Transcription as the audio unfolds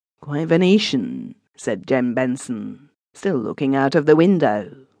"Quite Venetian," said Jem Benson, still looking out of the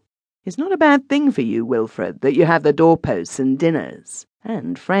window. "It's not a bad thing for you, Wilfred, that you have the doorposts and dinners,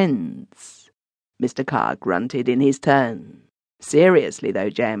 and friends." Mr. Carr grunted in his turn. "Seriously, though,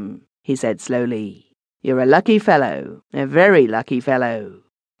 Jem," he said slowly, "you're a lucky fellow, a very lucky fellow.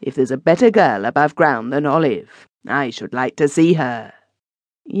 If there's a better girl above ground than Olive, I should like to see her."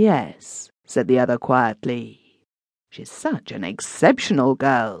 "Yes," said the other quietly. "She's such an exceptional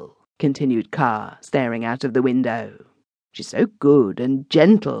girl," continued Carr, staring out of the window. "She's so good and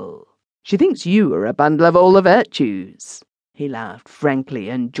gentle. She thinks you are a bundle of all the virtues." He laughed frankly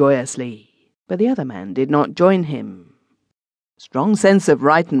and joyously, but the other man did not join him. "Strong sense of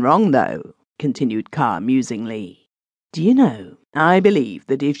right and wrong, though," continued Carr musingly. "Do you know, I believe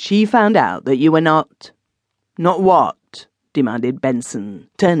that if she found out that you were not—" "Not what?" demanded Benson,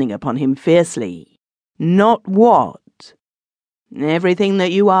 turning upon him fiercely. "Not what?" "Everything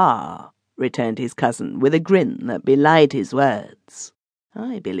that you are," returned his cousin with a grin that belied his words.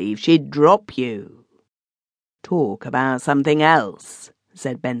 "I believe she'd drop you." "Talk about something else,"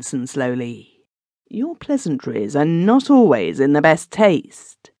 said Benson slowly. "Your pleasantries are not always in the best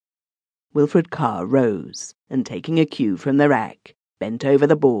taste." Wilfred Carr rose, and taking a cue from the rack, bent over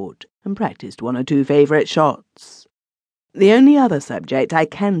the board and practised one or two favourite shots. "The only other subject I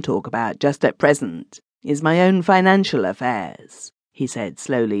can talk about just at present is my own financial affairs," he said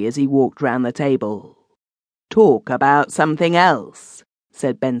slowly as he walked round the table. "Talk about something else,"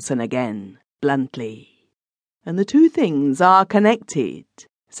 said Benson again, bluntly. "And the two things are connected,"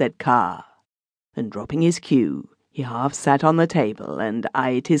 said Carr, and dropping his cue, he half sat on the table and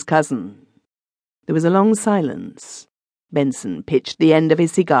eyed his cousin. There was a long silence. Benson pitched the end of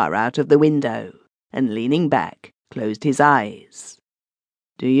his cigar out of the window, and leaning back, closed his eyes.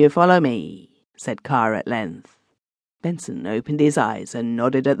 "Do you follow me?" said Carr at length. Benson opened his eyes and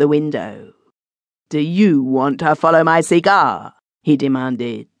nodded at the window. "Do you want to follow my cigar?" he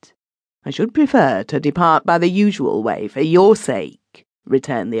demanded. "I should prefer to depart by the usual way for your sake,"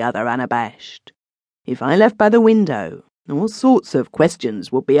 returned the other unabashed. "If I left by the window, all sorts of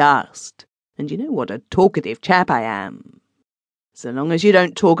questions would be asked, and you know what a talkative chap I am." "So long as you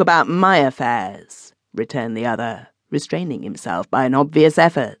don't talk about my affairs," returned the other, restraining himself by an obvious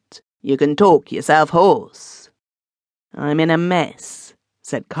effort, "you can talk yourself hoarse." "I'm in a mess,"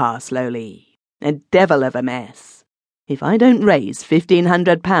 said Carr slowly. "A devil of a mess. If I don't raise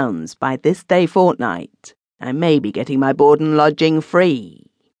 £1,500 by this day fortnight, I may be getting my board and lodging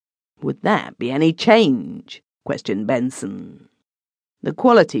free." "Would that be any change?" questioned Benson. "The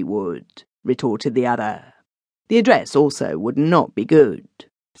quality would," retorted the other. "The address also would not be good.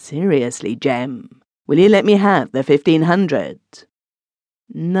 Seriously, Jem, will you let me have the 1,500?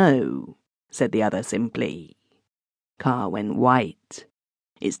 "No," said the other simply. Carr went white.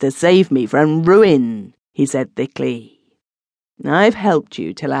 "It's to save me from ruin," he said thickly. "I've helped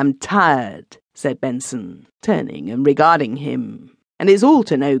you till I'm tired," said Benson, turning and regarding him. "And it's all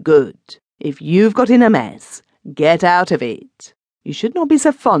to no good. If you've got in a mess, get out of it. You should not be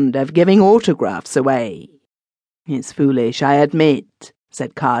so fond of giving autographs away." "It's foolish, I admit,"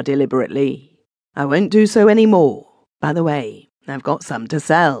 said Carr deliberately. "I won't do so any more. By the way, I've got some to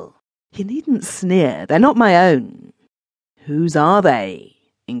sell. You needn't sneer, they're not my own." "Whose are they?"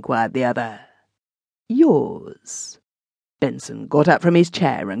 inquired the other. "Yours." Benson got up from his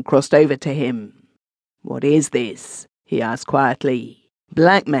chair and crossed over to him. "What is this?" he asked quietly.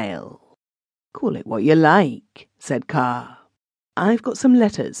 "Blackmail?" "Call it what you like," said Carr. "I've got some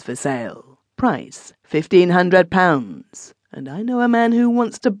letters for sale. Price £1,500, and I know a man who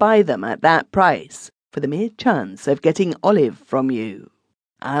wants to buy them at that price for the mere chance of getting Olive from you.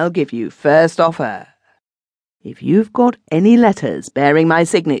 I'll give you first offer. If you've got any letters bearing my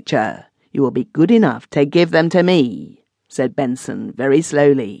signature, you will be good enough to give them to me," said Benson very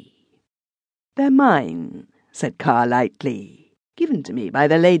slowly. "They're mine," said Carr lightly, "given to me by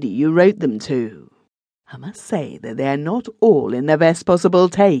the lady you wrote them to. I must say that they are not all in the best possible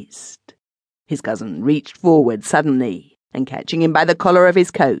taste." His cousin reached forward suddenly, and catching him by the collar of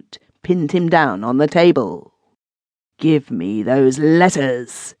his coat, pinned him down on the table. "Give me those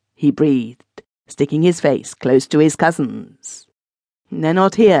letters," he breathed, sticking his face close to his cousin's. "They're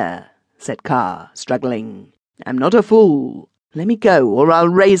not here," said Carr, struggling. "I'm not a fool. Let me go, or I'll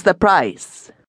raise the price."